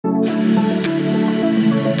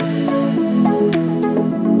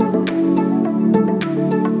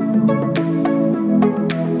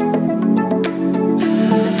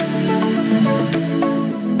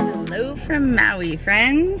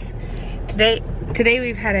Today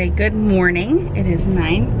we've had a good morning. It is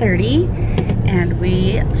 9:30 and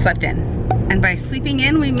we slept in. And by sleeping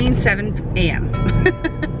in, we mean 7 a.m.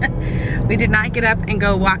 We did not get up and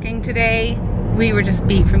go walking today. We were just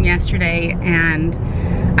beat from yesterday, and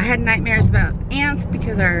I had nightmares about ants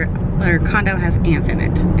because our condo has ants in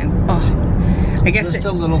it. And oh, I guess just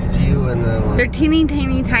a little few in the. They're teeny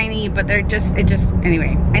tiny, but they're just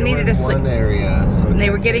anyway. I needed to sleep. One area, so and they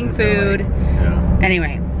were getting food. Yeah.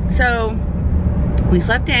 Anyway, so we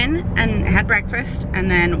slept in and had breakfast, and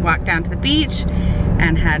then walked down to the beach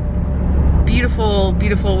and had beautiful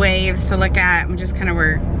waves to look at. We just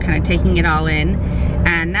were taking it all in.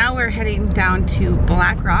 And now we're heading down to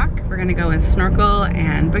Black Rock. We're gonna go and snorkel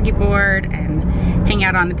and boogie board and hang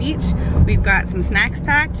out on the beach. We've got some snacks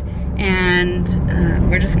packed, and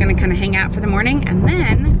we're just gonna hang out for the morning, and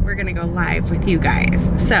then we're gonna go live with you guys.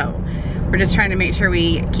 So we're just trying to make sure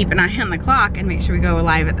we keep an eye on the clock and make sure we go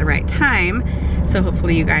live at the right time. So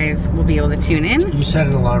hopefully you guys will be able to tune in. You set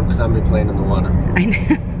an alarm because I'll be playing in the water. I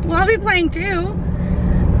know. Well, I'll be playing too.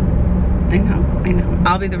 I know.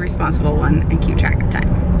 I'll be the responsible one and keep track of time.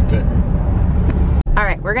 Good. All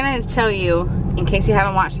right, we're gonna show you, in case you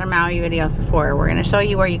haven't watched our Maui videos before, we're gonna show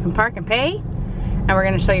you where you can park and pay, and we're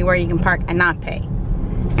gonna show you where you can park and not pay.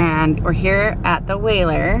 And we're here at the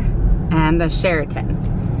Whaler and the Sheraton.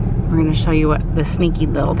 We're gonna show you what the sneaky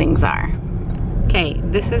little things are. Okay,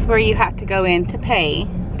 this is where you have to go in to pay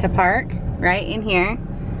to park, right in here.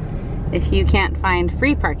 If you can't find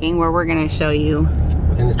free parking, where we're gonna show you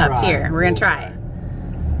up here. We're gonna try.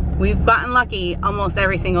 We've gotten lucky almost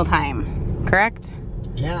every single time, correct?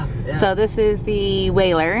 Yeah. So this is the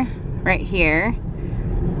Whaler right here.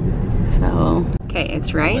 So, okay,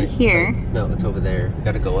 it's right here. No, it's over there. You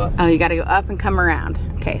gotta go up. Oh, you gotta go up and come around.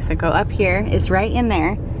 Okay, so go up here. It's right in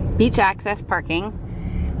there. Beach access parking.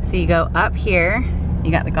 So you go up here.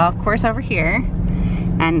 You got the golf course over here.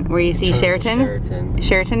 And where you see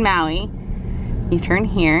Sheraton Maui. You turn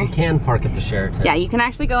here. You can park at the Sheraton. Yeah, you can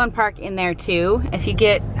actually go and park in there too. If you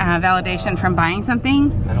get validation from buying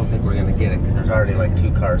something. I don't think we're gonna get it because there's already like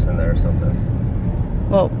 2 cars in there or something.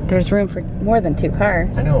 Well, there's room for more than 2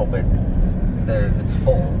 cars. I know, but it's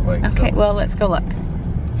full. Okay, so. well, let's go look.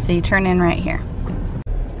 So you turn in right here.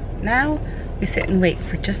 Now we sit and wait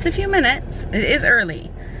for just a few minutes. It is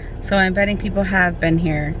early, so I'm betting people have been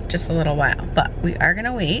here just a little while, but we are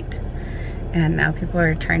gonna wait. And now people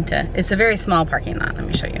are trying to, it's a very small parking lot, let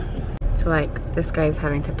me show you. So like, this guy's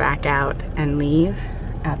having to back out and leave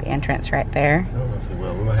at the entrance right there. I don't know if we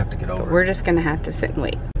will, we might have to get over. But we're just gonna have to sit and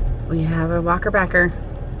wait. We have a walker backer.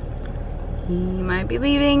 He might be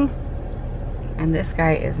leaving. And this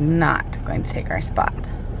guy is not going to take our spot.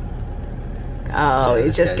 Oh, yeah,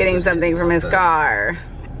 he's just getting something from his car.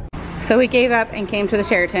 So we gave up and came to the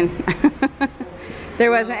Sheraton. There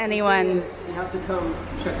wasn't anyone. You have to come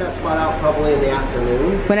check that spot out probably in the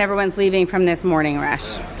afternoon. When everyone's leaving from this morning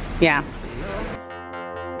rush. Yeah.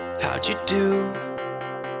 How'd you do?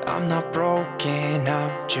 I'm not broken,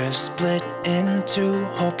 I'm just split in two.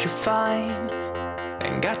 Hope you're fine.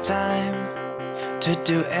 Ain't got time to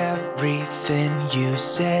do everything you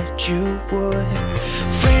said you would.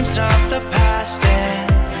 Frames of the past and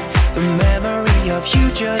the memory of you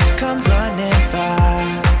just come running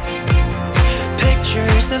by.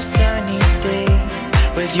 Pictures of sunny days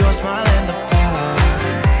with your smile in the bar.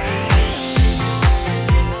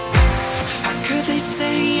 How could they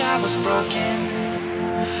say I was broken?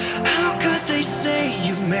 How could they say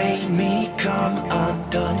you made me come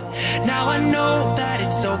undone? Now I know that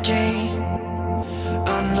it's okay.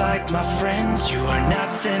 Unlike my friends, you are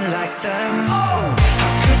nothing like them.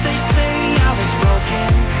 How could they say I was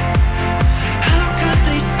broken? How could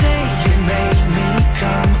they say you made me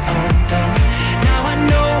come undone? Now I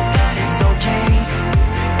know that it's okay.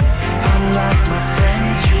 Unlike my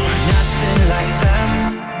friends, you are nothing like them.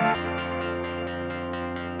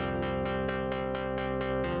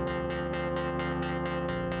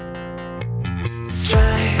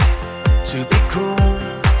 Try to be cool,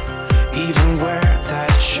 even wear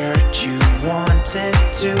that shirt you wanted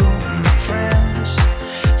to. My friends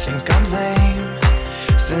think I'm lame.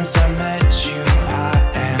 Since I met you, I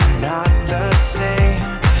am not the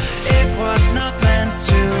same. It was not meant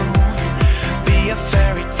to be a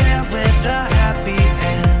fairy tale with a happy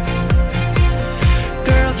end.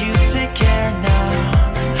 Girl, you take care now.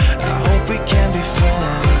 I hope we can be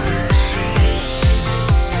friends.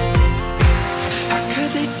 How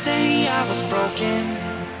could they say I was broken?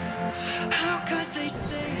 How could they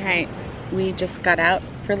say? All right, we just got out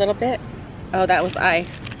for a little bit. Oh, that was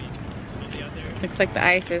ice. Looks like the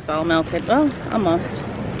ice is all melted. Well, almost.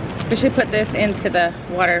 We should put this into the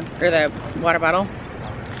water, or the water bottle.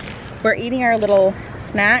 we're eating our little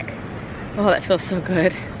snack. Oh, that feels so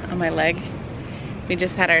good on my leg. We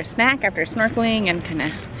just had our snack after snorkeling and kind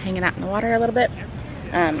of hanging out in the water a little bit.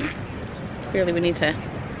 Clearly we need to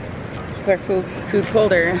keep our food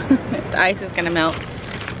colder. The ice is gonna melt.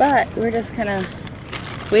 But we're just kind of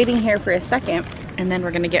waiting here for a second, and then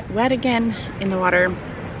we're gonna get wet again in the water,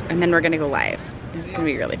 and then we're gonna go live. It's gonna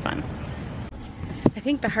be really fun. I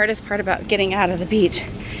think the hardest part about getting out of the beach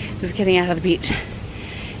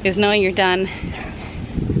is knowing you're done.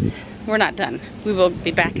 We're not done. We will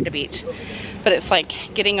be back at the beach. But it's like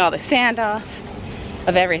getting all the sand off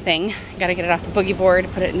of everything. Gotta get it off the boogie board,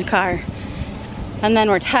 put it in the car. And then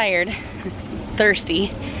we're tired,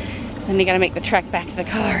 thirsty. Then you gotta make the trek back to the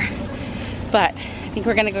car. But I think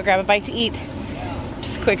we're gonna go grab a bite to eat.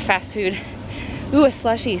 Just quick fast food. Ooh, a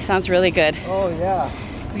slushie sounds really good. Oh yeah.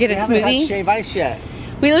 We get a smoothie. We haven't had shave ice yet.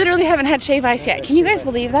 We literally haven't had shave ice yet. Can you guys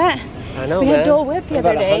believe that? I know, we man. had Dole Whip the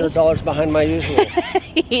other day. About $100 behind my usual.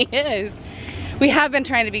 He is. We have been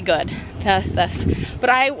trying to be good, but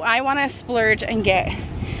I want to splurge and get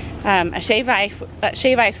a shave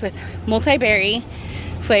ice with multi-berry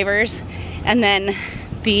flavors, and then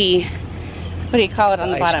the, what do you call it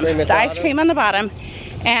on the bottom? The ice cream on the bottom,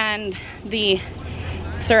 and the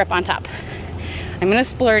syrup on top. I'm gonna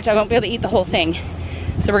splurge. I won't be able to eat the whole thing,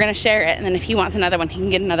 so we're gonna share it, and then if he wants another one, he can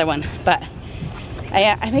get another one. But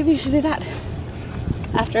maybe we should do that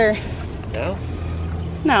after. No?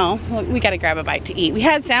 No, we gotta grab a bite to eat. We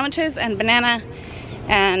had sandwiches and banana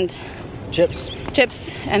and chips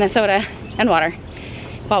and a soda and water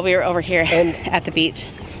while we were over here at the beach.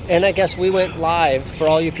 And I guess we went live for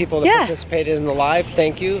all you people that participated in the live.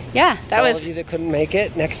 Thank you. Yeah, that was. All of you that couldn't make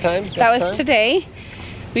it. Next time. That was today.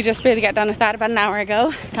 We just barely got done with that about an hour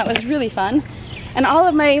ago. That was really fun. And all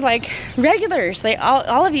of my like regulars,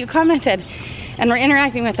 all of you commented and were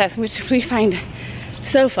interacting with us, which we find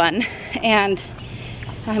so fun. And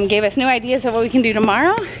gave us new ideas of what we can do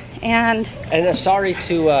tomorrow. And sorry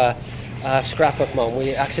to Scrapbook Mom,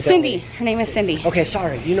 we accidentally... Cindy, her name is Cindy. Okay,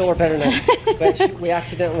 sorry, you know her better than I. But we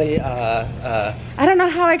accidentally... I don't know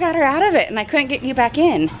how I got her out of it, and I couldn't get you back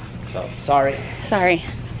in. So, sorry. Sorry.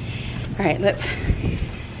 All right, let's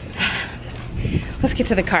get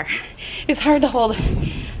to the car. It's hard to hold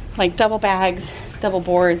like double bags, double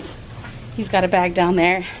boards. He's got a bag down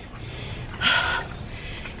there.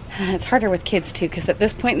 It's harder with kids too, because at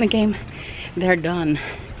this point in the game, they're done.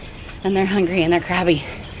 And they're hungry and they're crabby.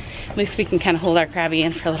 At least we can kind of hold our crabby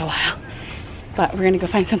in for a little while. But we're gonna go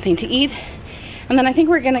find something to eat. And then I think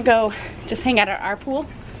we're gonna go just hang out at our pool,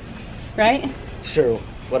 right? Sure,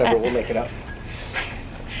 whatever, we'll make it up.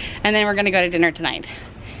 And then we're gonna go to dinner tonight.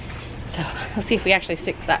 So let's see if we actually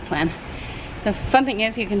stick to that plan. The fun thing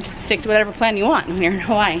is you can stick to whatever plan you want when you're in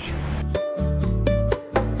Hawaii.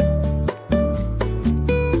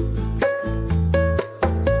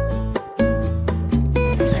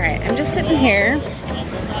 Here,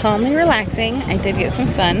 calmly relaxing. I did get some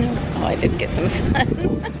sun. Oh, I did get some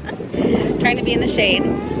sun. Trying to be in the shade.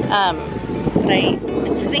 But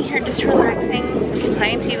I'm sitting here just relaxing,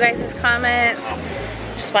 replying to you guys' comments,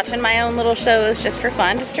 just watching my own little shows just for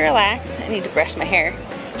fun, just to relax. I need to brush my hair.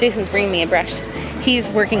 Jason's bringing me a brush. He's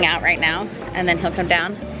working out right now, and then he'll come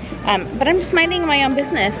down. But I'm just minding my own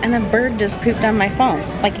business, and a bird just pooped on my phone,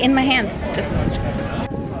 like in my hand. Just.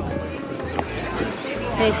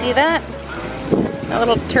 Can you see that? A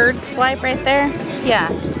little turd swipe right there. Yeah,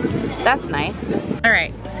 that's nice. All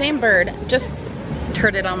right, same bird, just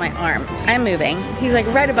turded on my arm. I'm moving. He's like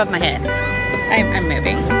right above my head. I'm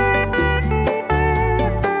moving.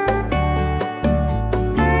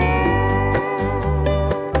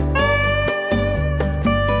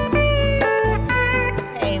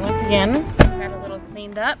 Hey, once again, got a little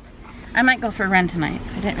cleaned up. I might go for a run tonight,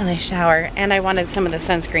 so I didn't really shower, and I wanted some of the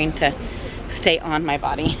sunscreen to stay on my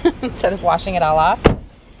body instead of washing it all off.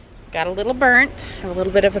 Got a little burnt, a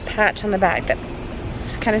little bit of a patch on the back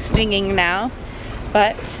that's kind of stinging now,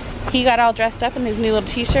 but he got all dressed up in his new little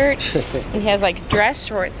t-shirt and he has like dress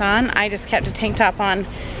shorts on. I just kept a tank top on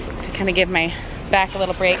to kind of give my back a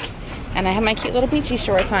little break, and I have my cute little beachy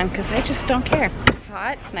shorts on because I just don't care. It's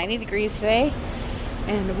hot, it's 90 degrees today,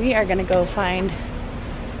 and we are gonna go find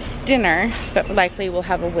dinner, but likely we'll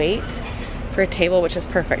have a wait for a table, which is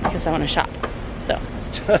perfect because I want to shop. So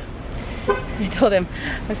I told him,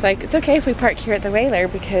 I was like, it's okay if we park here at the Whaler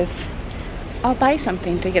because I'll buy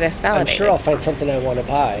something to get us validated. I'm sure I'll find something I want to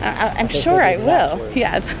buy. I'm sure I will. Words.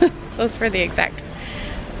 Yeah, those were the exact.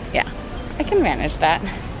 Yeah, I can manage that.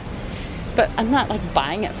 But I'm not like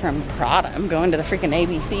buying it from Prada. I'm going to the freaking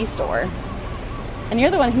ABC store. And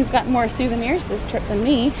you're the one who's got more souvenirs this trip than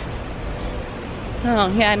me. Oh,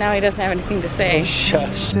 yeah, now he doesn't have anything to say. Oh,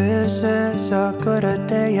 shush. This is as good a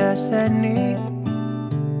day as any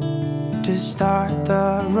to start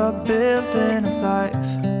the rebuilding of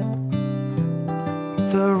life.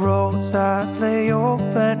 The roads that lay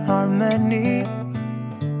open are many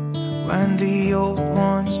when the old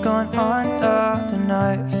one's gone under the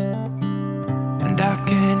knife. And I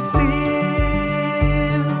can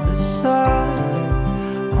feel the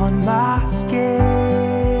sun on my skin.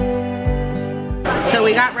 So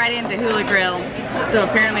we got right into Hula Grill. So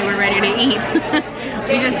apparently we're ready to eat.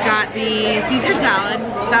 We just got the Caesar salad.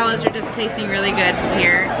 Salads are just tasting really good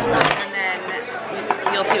here. And then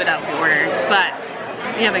you'll see what else we ordered. But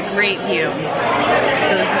we have a great view.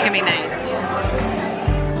 So this is gonna be nice.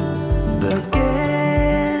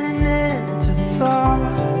 Beginning to thaw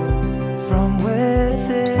from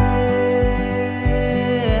within.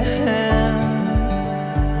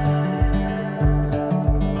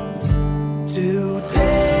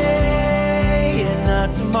 Today and not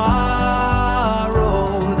tomorrow.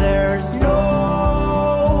 There's no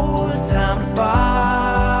time to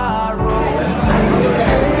borrow.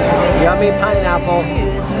 Yummy pineapple.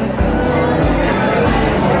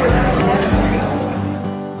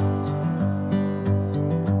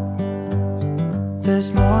 This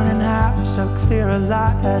morning has so clear a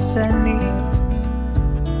light as any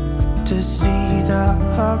to see the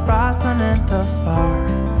horizon in the far.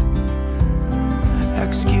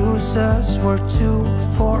 Excuses were 2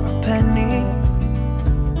 for a penny,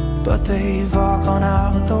 but they've all gone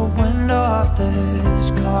out the window of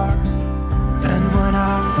this car. And when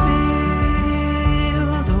I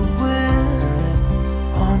feel the wind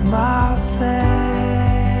on my face.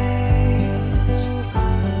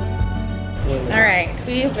 All right,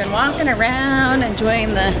 we've been walking around,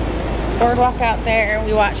 enjoying the boardwalk out there.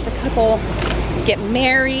 We watched a couple get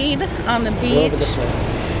married on the beach.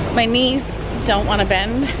 My knees don't want to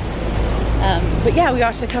bend. But yeah, we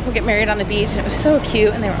watched a couple get married on the beach, and it was so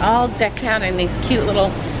cute, and they were all decked out in these cute little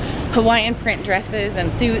Hawaiian print dresses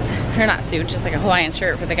and suits, or not suits, just like a Hawaiian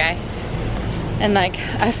shirt for the guy. And like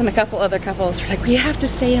us and a couple other couples were like, we have to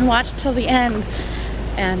stay and watch till the end.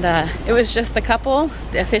 And it was just the couple,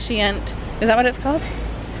 the officiant, is that what it's called?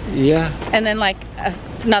 Yeah. And then like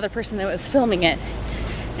another person that was filming it.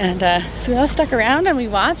 And so we all stuck around and we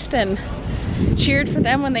watched and cheered for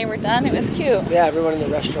them when they were done. It was cute. Yeah, everyone in the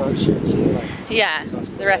restaurant cheered too. Like, yeah,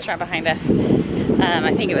 the restaurant behind us.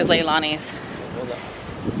 I think it was Leilani's.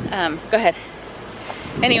 Go ahead.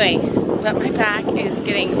 Anyway, but my back is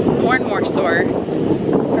getting more and more sore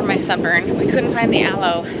from my sunburn. We couldn't find the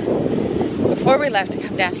aloe before we left to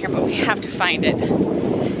come down here, but we have to find it.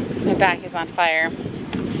 My back is on fire.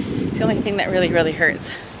 It's the only thing that really, really hurts.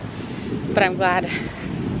 But I'm glad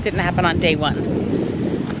it didn't happen on day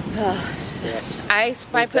 1. Oh, yes. I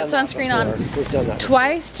put sunscreen on We've done that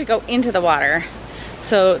twice to go into the water.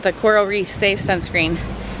 So the Coral Reef Safe sunscreen.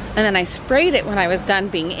 And then I sprayed it when I was done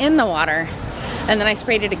being in the water. And then I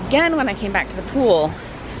sprayed it again when I came back to the pool.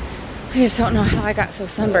 I just don't know how I got so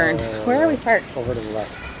sunburned. Where are we parked? Over to the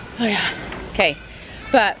left. Oh yeah. Okay.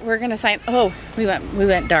 But we're gonna sign, oh, we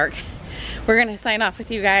went dark. We're gonna sign off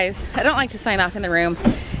with you guys. I don't like to sign off in the room.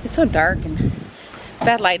 It's so dark and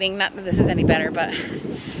bad lighting. Not that this is any better, but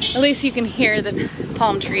at least you can hear the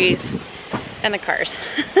palm trees and the cars.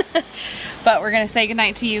 But we're gonna say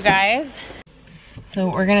goodnight to you guys. So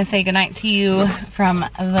we're gonna say goodnight to you from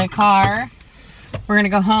the car. We're gonna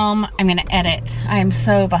go home. I'm gonna edit. I'm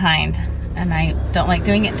so behind and I don't like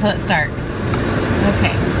doing it until it starts.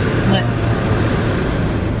 Okay,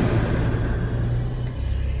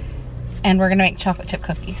 and we're gonna make chocolate chip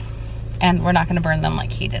cookies. And we're not gonna burn them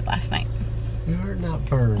like he did last night. They're not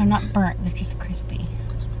burned. They're not burnt, they're just crispy.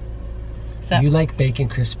 So you like bacon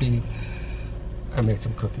crispy? I made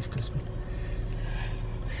some cookies crispy.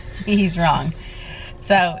 He's wrong.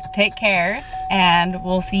 So take care and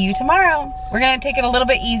we'll see you tomorrow. We're gonna take it a little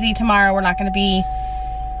bit easy tomorrow. We're not gonna be,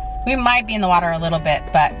 we might be in the water a little bit,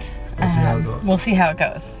 but we'll see how it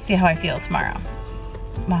goes. See how I feel tomorrow.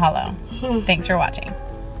 Mahalo. Thanks for watching.